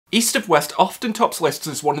East of West often tops lists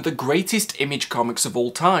as one of the greatest Image comics of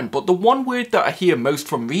all time, but the one word that I hear most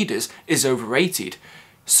from readers is overrated.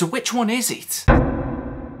 So which one is it?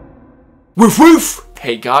 Woof woof!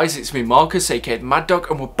 Hey guys, it's me Marcus, aka Mad Dog,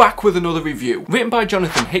 and we're back with another review. Written by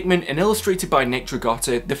Jonathan Hickman and illustrated by Nick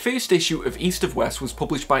Dragotta, the first issue of East of West was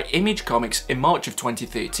published by Image Comics in March of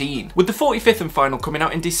 2013, with the 45th and final coming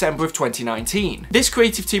out in December of 2019. This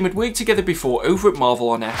creative team had worked together before over at Marvel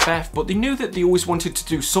on FF, but they knew that they always wanted to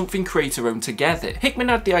do something creator-owned together. Hickman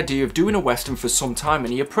had the idea of doing a western for some time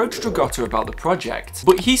and he approached Dragotta about the project,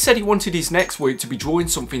 but he said he wanted his next work to be drawing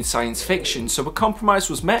something science fiction, so a compromise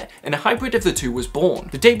was met and a hybrid of the two was born.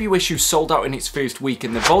 The debut issue sold out in its first week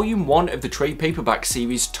and the volume 1 of the trade paperback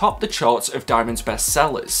series topped the charts of Diamond's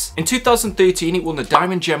bestsellers. In 2013 it won the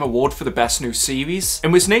Diamond Gem Award for the best new series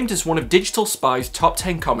and was named as one of Digital Spy's top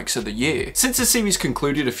 10 comics of the year. Since the series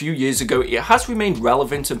concluded a few years ago, it has remained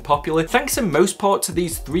relevant and popular thanks in most part to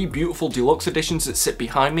these 3 beautiful deluxe editions that sit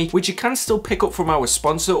behind me, which you can still pick up from our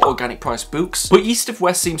sponsor Organic Price Books. But East of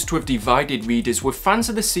West seems to have divided readers, with fans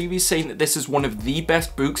of the series saying that this is one of the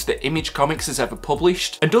best books that Image Comics has ever published,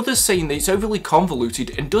 and others saying that it's overly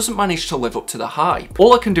convoluted and doesn't manage to live up to the hype.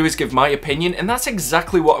 All I can do is give my opinion, and that's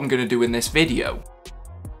exactly what I'm going to do in this video.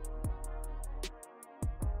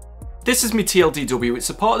 This is me TLDW, it's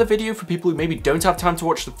a part of the video for people who maybe don't have time to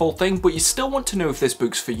watch the full thing, but you still want to know if this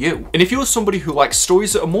book's for you. And if you're somebody who likes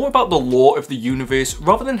stories that are more about the lore of the universe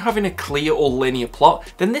rather than having a clear or linear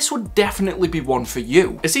plot, then this would definitely be one for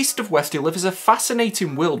you. As East of West delivers a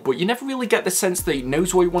fascinating world, but you never really get the sense that it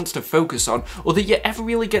knows what it wants to focus on, or that you ever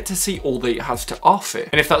really get to see all that it has to offer.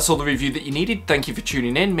 And if that's all the review that you needed, thank you for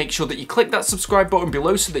tuning in. Make sure that you click that subscribe button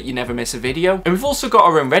below so that you never miss a video. And we've also got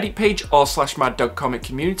our own Reddit page, r/MaddogComic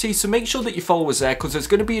community, so make sure that you follow us there because there's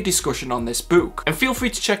going to be a discussion on this book. And feel free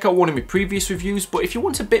to check out one of my previous reviews, but if you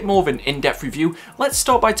want a bit more of an in-depth review, let's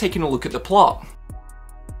start by taking a look at the plot.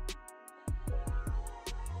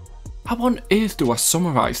 How on earth do I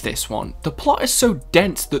summarise this one? The plot is so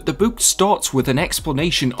dense that the book starts with an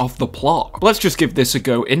explanation of the plot. Let's just give this a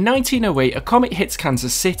go. In 1908, a comet hits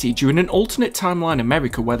Kansas City during an alternate timeline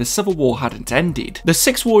America where the Civil War hadn't ended. The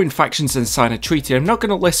 6 warring factions then sign a treaty. I'm not going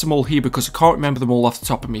to list them all here because I can't remember them all off the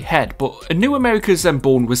top of my head, but a new America is then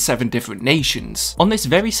born with 7 different nations. On this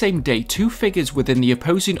very same day, 2 figures within the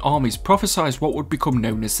opposing armies prophesize what would become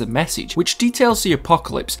known as the Message, which details the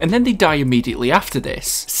apocalypse, and then they die immediately after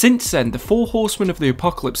this. Since then, the 4 horsemen of the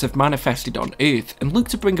apocalypse have manifested on Earth and look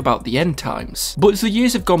to bring about the end times. But as the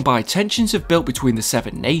years have gone by, tensions have built between the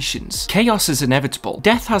 7 nations. Chaos is inevitable.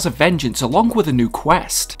 Death has a vengeance along with a new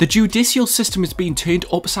quest. The judicial system is being turned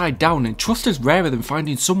upside down and trust is rarer than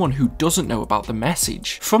finding someone who doesn't know about the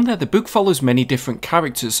message. From there, the book follows many different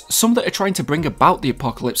characters, some that are trying to bring about the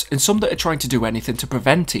apocalypse and some that are trying to do anything to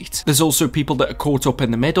prevent it. There's also people that are caught up in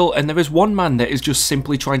the middle, and there is one man that is just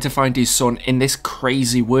simply trying to find his son in this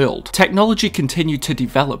crazy world. Technology continued to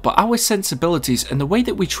develop, but our sensibilities and the way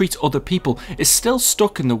that we treat other people is still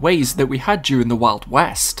stuck in the ways that we had during the Wild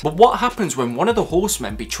West. But what happens when one of the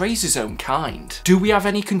horsemen betrays his own kind? Do we have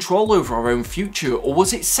any control over our own future, or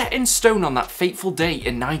was it set in stone on that fateful day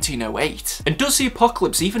in 1908? And does the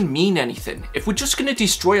apocalypse even mean anything if we're just going to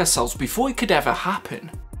destroy ourselves before it could ever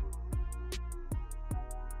happen?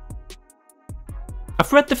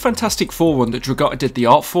 I've read the Fantastic Four run that Dragotta did the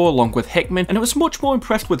art for along with Hickman, and I was much more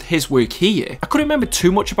impressed with his work here. I couldn't remember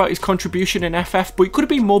too much about his contribution in FF, but it could have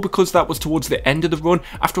been more because that was towards the end of the run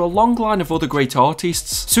after a long line of other great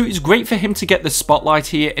artists, so it was great for him to get the spotlight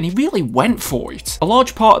here, and he really went for it. A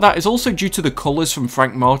large part of that is also due to the colours from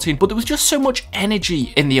Frank Martin, but there was just so much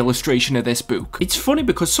energy in the illustration of this book. It's funny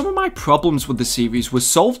because some of my problems with the series were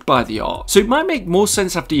solved by the art, so it might make more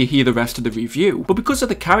sense after you hear the rest of the review, but because of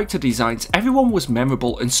the character designs, everyone was memorable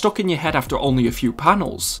and stuck in your head after only a few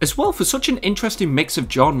panels. As well, for such an interesting mix of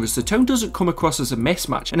genres, the tone doesn't come across as a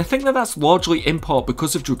mismatch, and I think that that's largely in part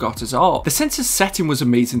because of Dragotta's art. The sense of setting was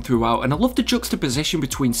amazing throughout, and I loved the juxtaposition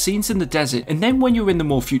between scenes in the desert and then when you're in the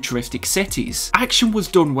more futuristic cities. Action was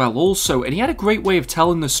done well also, and he had a great way of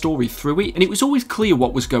telling the story through it, and it was always clear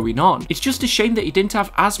what was going on. It's just a shame that he didn't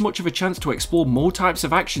have as much of a chance to explore more types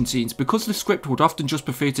of action scenes because the script would often just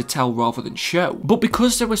prefer to tell rather than show. But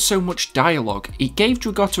because there was so much dialogue, it gave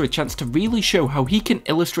Dragotta a chance to really show how he can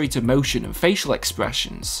illustrate emotion and facial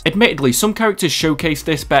expressions. Admittedly, some characters showcased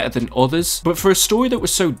this better than others, but for a story that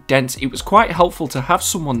was so dense, it was quite helpful to have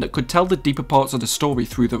someone that could tell the deeper parts of the story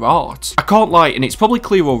through their art. I can't lie, and it's probably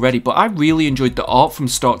clear already, but I really enjoyed the art from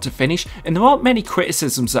start to finish, and there aren't many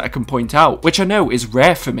criticisms that I can point out, which I know is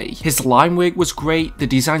rare for me. His line work was great, the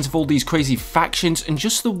designs of all these crazy factions, and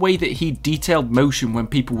just the way that he detailed motion when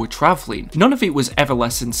people were travelling. None of it was ever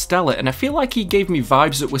less than stellar, and I feel like he gave me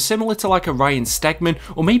vibes that were similar to like a Ryan Stegman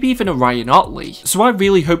or maybe even a Ryan Otley. So I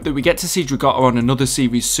really hope that we get to see Dragotta on another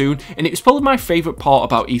series soon, and it was probably my favourite part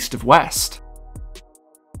about East of West.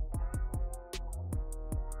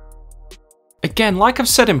 Again, like I've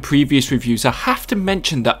said in previous reviews, I have to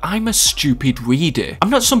mention that I'm a stupid reader.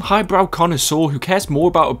 I'm not some highbrow connoisseur who cares more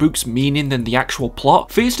about a book's meaning than the actual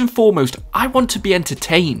plot. First and foremost, I want to be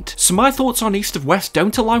entertained. So my thoughts on East of West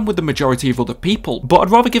don't align with the majority of other people, but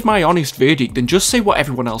I'd rather give my honest verdict than just say what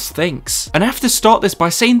everyone else thinks. And I have to start this by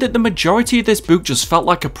saying that the majority of this book just felt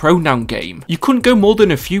like a pronoun game. You couldn't go more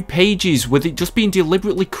than a few pages with it just being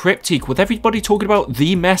deliberately cryptic, with everybody talking about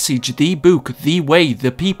the message, the book, the way,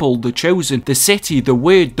 the people, the chosen, the city, the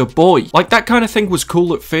word, the boy. Like, that kind of thing was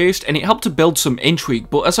cool at first and it helped to build some intrigue,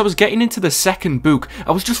 but as I was getting into the second book,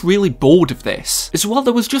 I was just really bored of this. As well,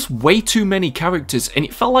 there was just way too many characters and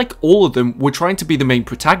it felt like all of them were trying to be the main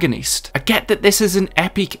protagonist. I get that this is an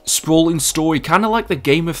epic, sprawling story, kind of like the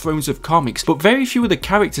Game of Thrones of comics, but very few of the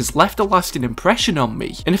characters left a lasting impression on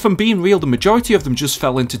me. And if I'm being real, the majority of them just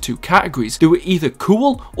fell into two categories. They were either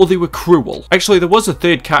cool or they were cruel. Actually, there was a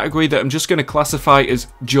third category that I'm just going to classify as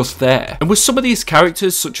just there. And with some of these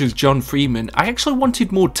characters, such as John Freeman, I actually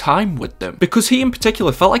wanted more time with them, because he in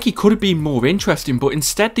particular felt like he could have been more interesting, but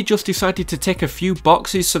instead they just decided to tick a few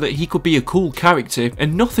boxes so that he could be a cool character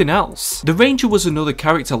and nothing else. The Ranger was another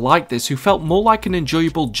character like this who felt more like an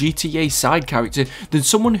enjoyable GTA side character than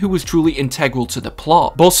someone who was truly integral to the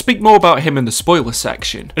plot, but I'll speak more about him in the spoiler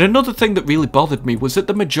section. And another thing that really bothered me was that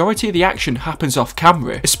the majority of the action happens off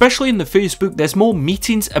camera. Especially in the first book, there's more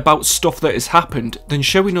meetings about stuff that has happened than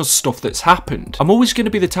showing us stuff that's happened. I'm always going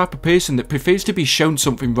to be the type of person that prefers to be shown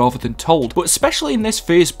something rather than told, but especially in this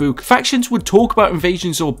first book, factions would talk about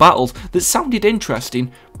invasions or battles that sounded interesting,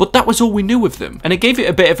 but that was all we knew of them. And I gave it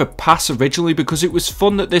a bit of a pass originally because it was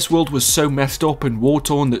fun that this world was so messed up and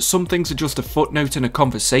war-torn that some things are just a footnote in a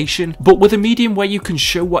conversation, but with a medium where you can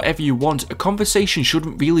show whatever you want, a conversation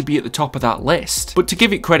shouldn't really be at the top of that list. But to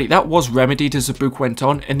give it credit, that was remedied as the book went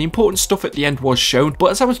on, and the important stuff at the end was shown,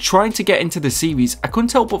 but as I was trying to get into the series, I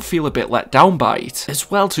couldn't help but feel a bit let down by it. As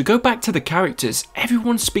well, to go back to the characters,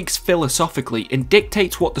 everyone speaks philosophically and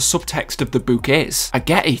dictates what the subtext of the book is. I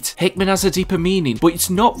get it, Hickman has a deeper meaning, but it's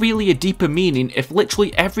not really a deeper meaning if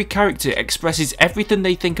literally every character expresses everything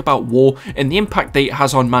they think about war and the impact that it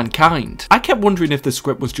has on mankind. I kept wondering if the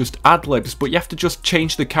script was just ad-libs, but you have to just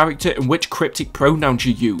change the character and which cryptic pronouns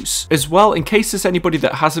you use. As well, in case there's anybody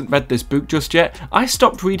that hasn't read this book just yet, I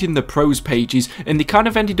stopped reading the prose pages and they kind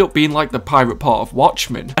of ended up being like the pirate part of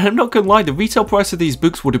Watchmen. And I'm not gonna lie, the retail price of these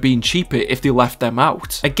books would have been cheaper if they left them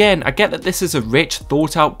out. Again, I get that this is a rich,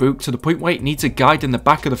 thought out book to the point where it needs a guide in the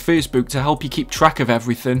back of the first book to help you keep track of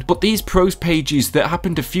everything, but these prose pages that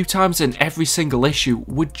happened a few times in every single issue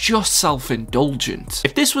were just self-indulgent.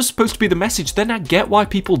 If this was supposed to be the message, then I get why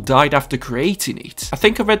people died after creating it. I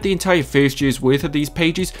think I read the entire first year's worth of these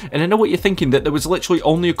pages, and I know what you're thinking, that there was literally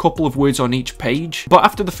only a couple of words on each page, but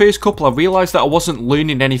after the first couple I realised that I wasn't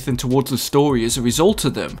learning anything towards the story as a result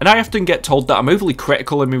of them. And I often get told that I'm overly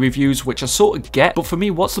critical in my reviews, which I sort of get, but for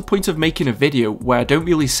me, what's the point of making a video where I don't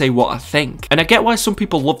really say what I think? And I get why some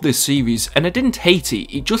people love this series, and I didn't hate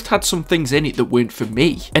it, it just had some things in it that weren't for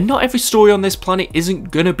me. And not every story on this planet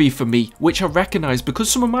isn't gonna be for me, which I recognise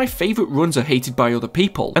because some of my favourite runs are hated by other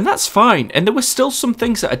people. And that's fine, and there were still some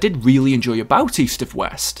things that I did really enjoy about East of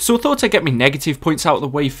West. So I thought I'd get my negative points out of the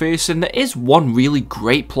way first, and there is one really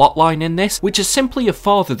great plotline in this, which is simply a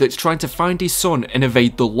father that's trying to find his son and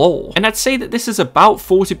evade the law. And I'd say that this is about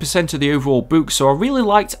 40% of the overall book, so I really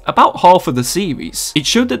liked about half of the series. It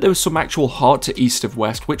showed that there was some actual heart to East of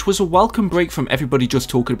West, which was a welcome break from everybody just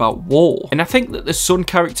talking about war. And I think that the son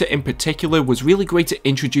character in particular was really great at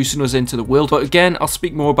introducing us into the world, but again, I'll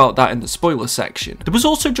speak more about that in the spoiler section. There was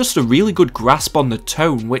also just a really good grasp on the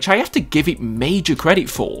tone, which I have to give it major credit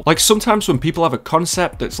for. Like, sometimes when people have a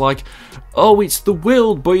concept that's like, oh, it's the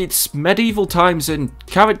world, but it's medieval times and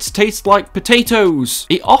carrots taste like potatoes,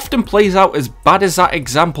 it often plays out as bad as that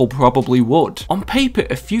example probably would. On paper,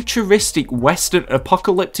 a futuristic western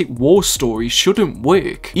apocalyptic war story shouldn't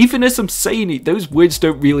work. Even as I'm saying it, those words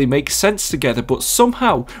don't really make sense together, but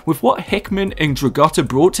somehow, with what Hickman and Dragotta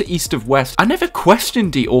brought to East of West, I never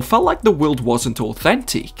questioned it or felt like the world wasn't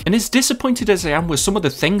authentic. And as disappointed as I am with some of the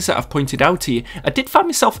things that I've pointed out here, I did find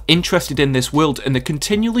myself interested in this world and the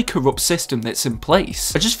continually corrupt system that's in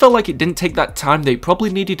place. I just felt like it didn't take that time they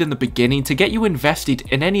probably needed in the beginning to get you invested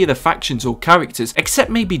in any of the factions or characters,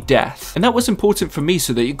 except maybe death, and that was important for me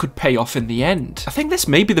so that it could pay off in the end. I think this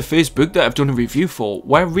may be the first book that I've done a review for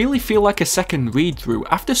where I really feel like a second read through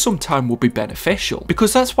after some time will be beneficial,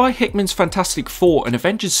 because that's why Hickman's Fantastic Four and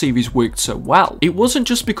Avengers series worked so well. It wasn't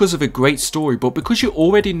just because of a great story, but because you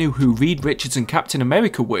already knew who Reed Richards and Captain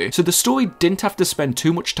America were, so the story didn't have to spend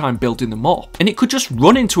too much time building them up, and it could just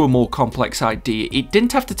run into a more complex idea. It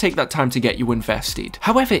didn't have to take that time to get you invested.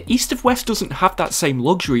 However, East of West doesn't have that same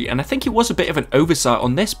luxury, and I think it was a bit of an oversight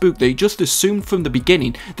on this book that it just assumed from the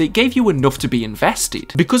beginning that it gave you enough to be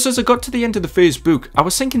invested. Because as I got to the end of the first book, I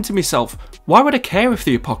was thinking to myself, why would I care if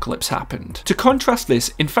the apocalypse happened? To contrast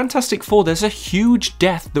this, in Fantastic Four there's a huge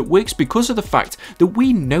death that works because of the fact that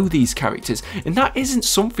we know these characters, and that isn't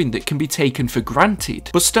something that can be taken for granted.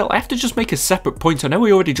 But still, I have to just make a separate point. I know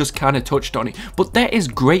we already just kind of touched on it, but there is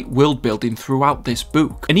great world building throughout this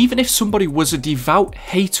book. And even if somebody was a devout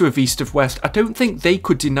hater of East of West, I don't think they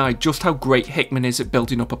could deny just how great Hickman is at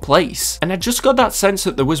building up a place. And I just got that sense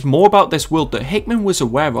that there was more about this world that Hickman was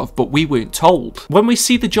aware of, but we weren't told. When we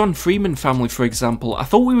see the John Freeman family, for example, I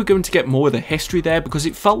thought we were going to get more of the history there because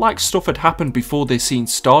it felt like stuff had happened before this scene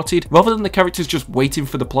started, rather than the characters just waiting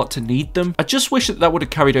for the plot to need them. I just wish that that would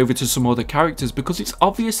have carried over to some other characters, because it's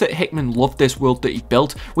obvious that Hickman loved this world that he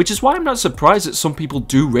built, which is why I'm not surprised that some people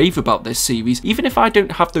do rave about this series, even if I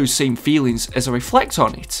don't have those same feelings as I reflect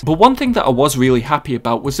on it. But one thing that I was really happy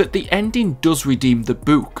about was that the ending does redeem the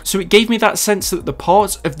book, so it gave me that sense that the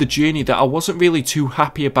parts of the journey that I wasn't really too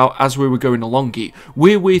happy about as we were going along it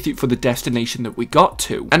were worth it for the destination that we got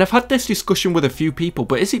to. And I've had this discussion with a few people,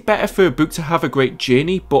 but is it better for a book to have a great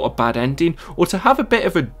journey but a bad ending, or to have a bit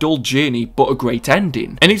of a dull journey but a great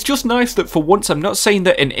ending? And it's just nice that for once I'm not saying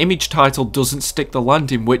that an Image title doesn't stick the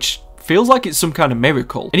landing, which feels like it's some kind of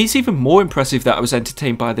miracle. And it's even more impressive that I was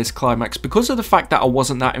entertained by this climax because of the fact that I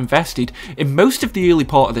wasn't that invested in most of the early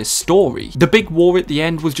part of this story. The big war at the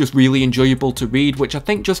end was just really enjoyable to read, which I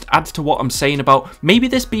think just adds to what I'm saying about maybe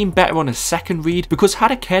this being better on a second read, because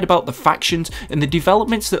had I cared about the factions and the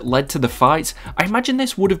developments that led to the fights, I imagine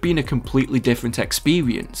this would have been a completely different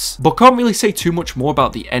experience. But can't really say too much more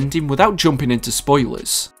about the ending without jumping into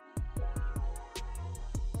spoilers.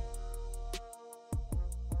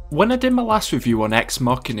 When I did my last review on Ex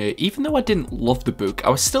Machina, even though I didn't love the book, I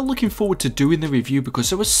was still looking forward to doing the review because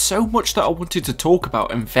there was so much that I wanted to talk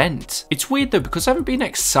about and vent. It's weird though, because I haven't been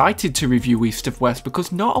excited to review East of West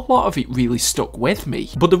because not a lot of it really stuck with me.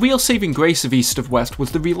 But the real saving grace of East of West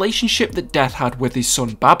was the relationship that Death had with his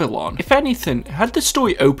son Babylon. If anything, had the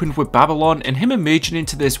story opened with Babylon and him emerging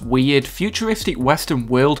into this weird, futuristic western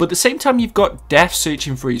world, but at the same time you've got Death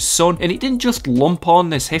searching for his son, and it didn't just lump on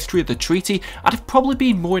this history of the treaty, I'd have probably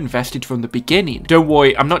been more invested from the beginning. Don't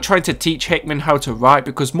worry, I'm not trying to teach Hickman how to write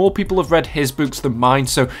because more people have read his books than mine,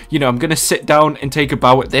 so you know, I'm gonna sit down and take a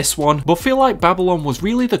bow at this one. But I feel like Babylon was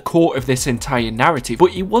really the core of this entire narrative,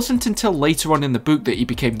 but it wasn't until later on in the book that he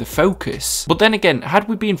became the focus. But then again, had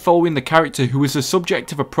we been following the character who was the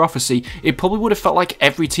subject of a prophecy, it probably would have felt like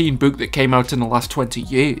every teen book that came out in the last 20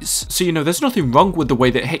 years. So you know, there's nothing wrong with the way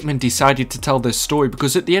that Hickman decided to tell this story,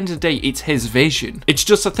 because at the end of the day, it's his vision. It's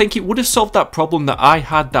just, I think it would have solved that problem that I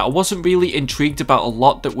had, that I wasn't really intrigued about a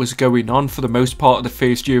lot that was going on for the most part of the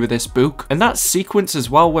first year of this book. And that sequence as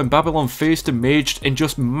well, when Babylon first emerged and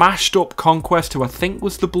just mashed up Conquest, who I think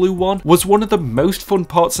was the blue one, was one of the most fun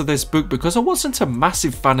parts of this book, because I wasn't a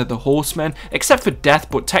massive fan of the Horsemen, except for Death,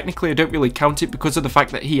 but technically I don't really count it because of the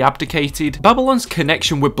fact that he abdicated. Babylon's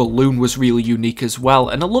connection with Balloon was really unique as well,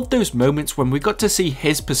 and I loved those moments when we got to see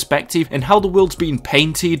his perspective and how the world's been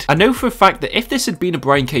painted. I know for a fact that if this had been a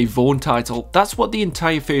Brian K. Vaughan title, that's what the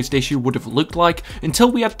entire first issue would have looked like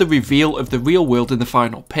until we had the reveal of the real world in the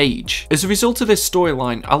final page. As a result of this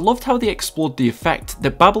storyline, I loved how they explored the effect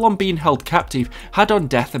that Babylon being held captive had on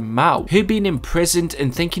Death and Mao. Her being imprisoned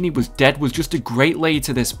and thinking he was dead was just a great layer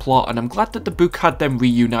to this plot, and I'm glad that the book had them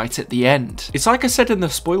reunite at the end. It's like I said in the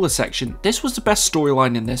spoiler section, this was the best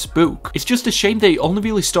storyline in this book. It's just a shame that it only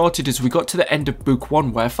really started as we got to the end of book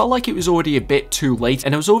 1, where I felt like it was already a bit too late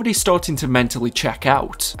and I was already starting to mentally check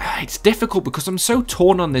out. It's difficult because I'm so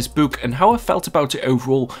torn on this book and how I felt about it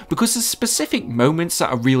overall, because there's specific moments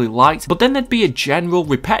that I really liked, but then there'd be a general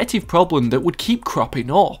repetitive problem that would keep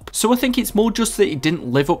cropping up. So I think it's more just that it didn't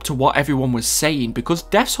live up to what everyone was saying, because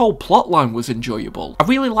Death's whole plotline was enjoyable. I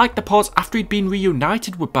really liked the parts after he'd been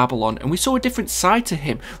reunited with Babylon and we saw a different side to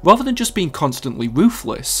him rather than just being constantly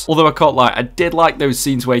ruthless. Although I can't lie, I did like those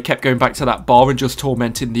scenes where he kept going back to that bar and just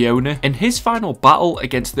tormenting the owner, and his final battle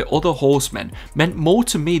against the other Horsemen meant more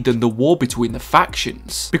to me than the war between the factions.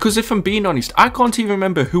 factions. Because if I'm being honest, I can't even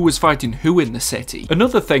remember who was fighting who in the city.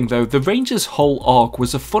 Another thing though, the Ranger's whole arc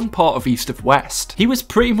was a fun part of East of West. He was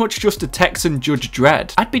pretty much just a Texan Judge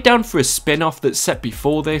Dredd. I'd be down for a spin-off that's set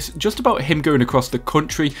before this, just about him going across the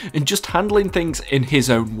country and just handling things in his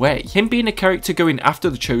own way. Him being a character going after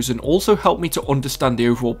the Chosen also helped me to understand the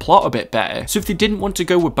overall plot a bit better, so if they didn't want to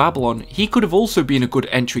go with Babylon, he could have also been a good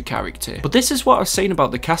entry character. But this is what I was saying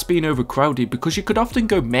about the cast being overcrowded, because you could often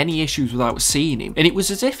go many issues without seeing him, and it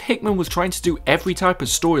was as if Hickman was trying to do every type of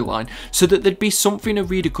storyline so that there'd be something a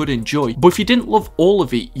reader could enjoy, but if you didn't love all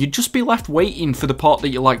of it, you'd just be left waiting for the part that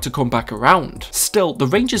you like to come back around. Still, the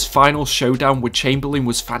Rangers' final showdown with Chamberlain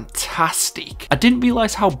was fantastic. I didn't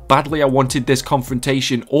realise how badly I wanted this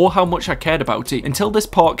confrontation or how much I cared about it until this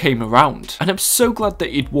part came around, and I'm so glad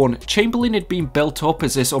that he'd won. Chamberlain had been built up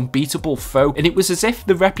as this unbeatable foe, and it was as if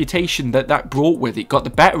the reputation that brought with it got the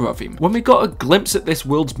better of him. When we got a glimpse at this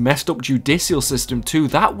world's messed up judicial system too,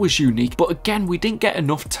 that was unique, but again, we didn't get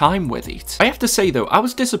enough time with it. I have to say though, I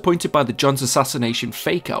was disappointed by the John's assassination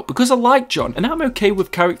fake out, because I like John, and I'm okay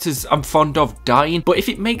with characters I'm fond of dying, but if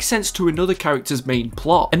it makes sense to another character's main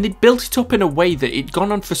plot, and they'd built it up in a way that it'd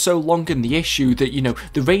gone on for so long in the issue that, you know,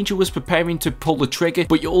 the Ranger was preparing to pull the trigger,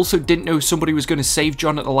 but you also didn't know somebody was going to save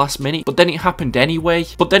John at the last minute, but then it happened anyway,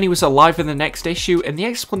 but then he was alive in the next issue, and the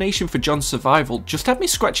explanation for John's survival just had me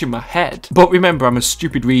scratching my head. But remember, I'm a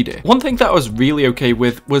stupid reader. One thing that I was really okay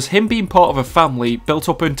with was him being part of a family built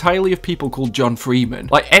up entirely of people called John Freeman.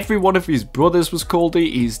 Like, every one of his brothers was called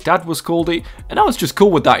it, his dad was called it, and I was just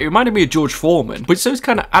cool with that. It reminded me of George Foreman, but it's those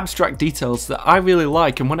kind of abstract details that I really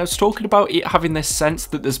like, and when I was talking about it having this sense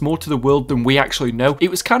that there's more to the world than we actually know,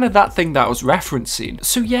 it was kind of that thing that I was referencing.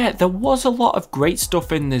 So yeah, there was a lot of great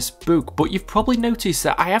stuff in this book, but you've probably noticed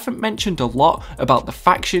that I haven't mentioned a lot about the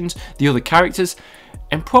factions, the other characters,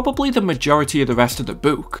 and probably the majority of the rest of the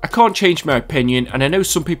book. I can't change my opinion, and I know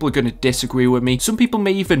some people are going to disagree with me. Some people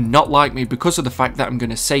may even not like me because of the fact that I'm going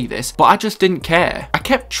to say this, but I just didn't care. I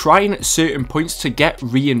kept trying at certain points to get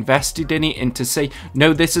reinvested in it and to say,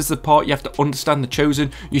 no, this is the part you have to understand the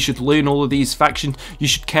Chosen, you should learn all of these factions, you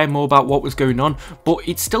should care more about what was going on, but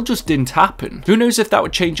it still just didn't happen. Who knows if that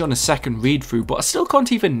would change on a second read through, but I still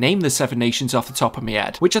can't even name the 7 nations off the top of my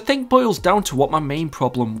head, which I think boils down to what my main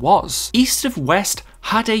problem was. East of West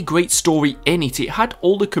had a great story in it. It had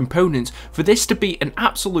all the components for this to be an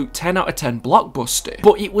absolute 10 out of 10 blockbuster,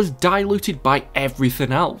 but it was diluted by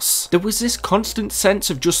everything else. There was this constant sense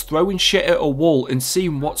of just throwing shit at a wall and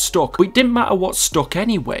seeing what stuck, but it didn't matter what stuck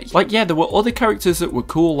anyway. Like, yeah, there were other characters that were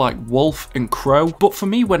cool like Wolf and Crow, but for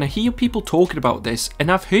me, when I hear people talking about this,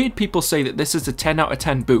 and I've heard people say that this is a 10 out of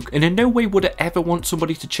 10 book, and in no way would I ever want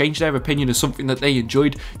somebody to change their opinion of something that they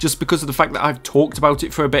enjoyed just because of the fact that I've talked about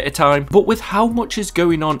it for a bit of time, but with how much is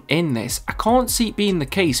going on in this, I can't see it being the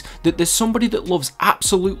case that there's somebody that loves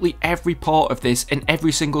absolutely every part of this and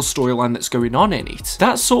every single storyline that's going on in it.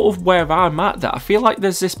 That's sort of where I'm at, that I feel like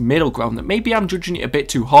there's this middle ground that maybe I'm judging it a bit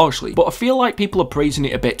too harshly, but I feel like people are praising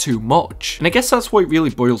it a bit too much. And I guess that's what it really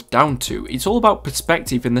boils down to. It's all about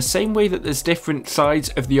perspective, in the same way that there's different sides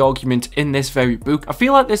of the argument in this very book. I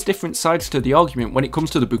feel like there's different sides to the argument when it comes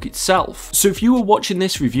to the book itself. So if you were watching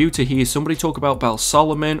this review to hear somebody talk about Belle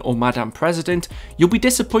Solomon or Madame President, you'll be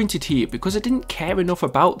disappointed here because I didn't care enough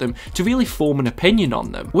about them to really form an opinion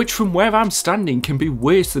on them, which from where I'm standing can be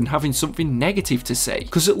worse than having something negative to say,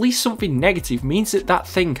 because at least something negative means that that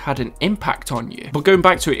thing had an impact on you. But going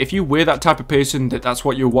back to it, if you were that type of person that's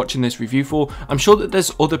what you're watching this review for, I'm sure that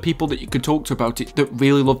there's other people that you could talk to about it that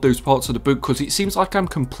really love those parts of the book, because it seems like I'm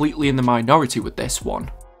completely in the minority with this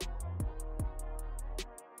one.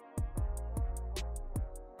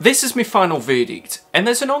 This is my final verdict, and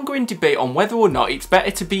there's an ongoing debate on whether or not it's better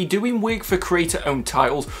to be doing work for creator-owned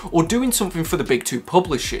titles or doing something for the big 2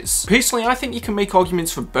 publishers. Personally, I think you can make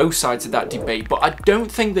arguments for both sides of that debate, but I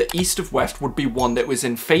don't think that East of West would be one that was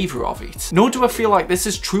in favour of it. Nor do I feel like this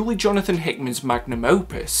is truly Jonathan Hickman's magnum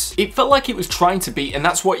opus. It felt like it was trying to be, and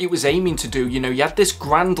that's what it was aiming to do. You know, you had this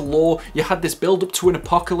grand lore, you had this build up to an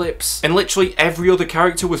apocalypse, and literally every other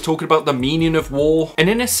character was talking about the meaning of war. And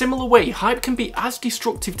in a similar way, hype can be as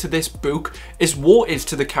destructive to this book as war is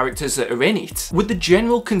to the characters that are in it, with the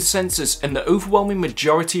general consensus and the overwhelming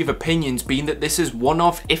majority of opinions being that this is one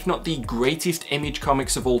of, if not the greatest Image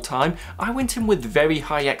comics of all time. I went in with very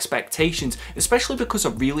high expectations, especially because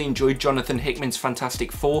I really enjoyed Jonathan Hickman's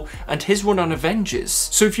Fantastic Four and his run on Avengers.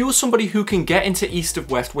 So if you're somebody who can get into East of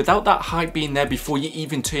West without that hype being there before you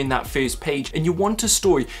even turn that first page, and you want a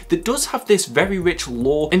story that does have this very rich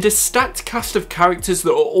lore and a stacked cast of characters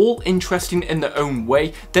that are all interesting in their own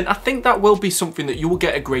way, then I think that will be something that you will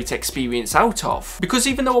get a great experience out of. Because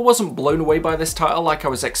even though I wasn't blown away by this title like I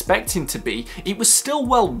was expecting to be, it was still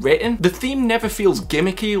well written. The theme never feels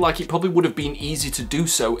gimmicky like it probably would have been easy to do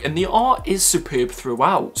so, and the art is superb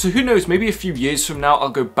throughout. So who knows, maybe a few years from now I'll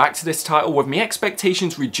go back to this title with my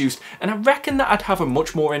expectations reduced, and I reckon that I'd have a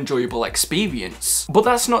much more enjoyable experience. But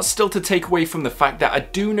that's not still to take away from the fact that I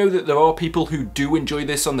do know that there are people who do enjoy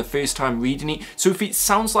this on the first time reading it, so if it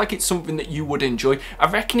sounds like it's something that you would enjoy,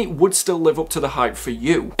 I reckon it would still live up to the hype for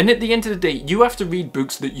you. And at the end of the day, you have to read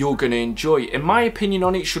books that you're going to enjoy, and my opinion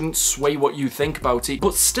on it shouldn't sway what you think about it.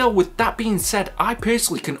 But still, with that being said, I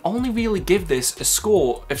personally can only really give this a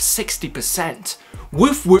score of 60%.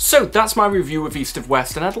 Woof woof. So that's my review of East of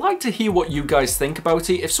West, and I'd like to hear what you guys think about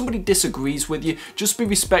it. If somebody disagrees with you, just be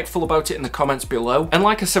respectful about it in the comments below. And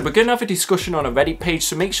like I said, we're going to have a discussion on a Reddit page,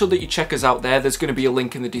 so make sure that you check us out there. There's going to be a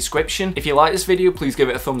link in the description. If you like this video, please give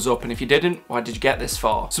it a thumbs up, and if you didn't, why did you get this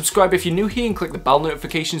far? Subscribe if you're new here and click the bell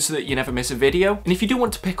notification so that you never miss a video. And if you do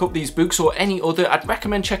want to pick up these books or any other, I'd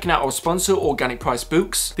recommend checking out our sponsor, Organic Price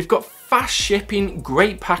Books. They've got fast shipping,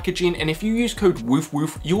 great packaging, and if you use code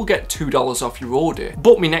WOOFWOOF, you will get $2 off your order.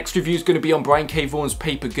 But my next review is going to be on Brian K. Vaughan's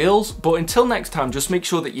Paper Girls. But until next time, just make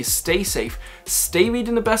sure that you stay safe, stay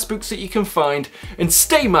reading the best books that you can find, and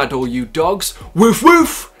stay mad, all you dogs. Woof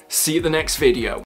woof! See you at the next video.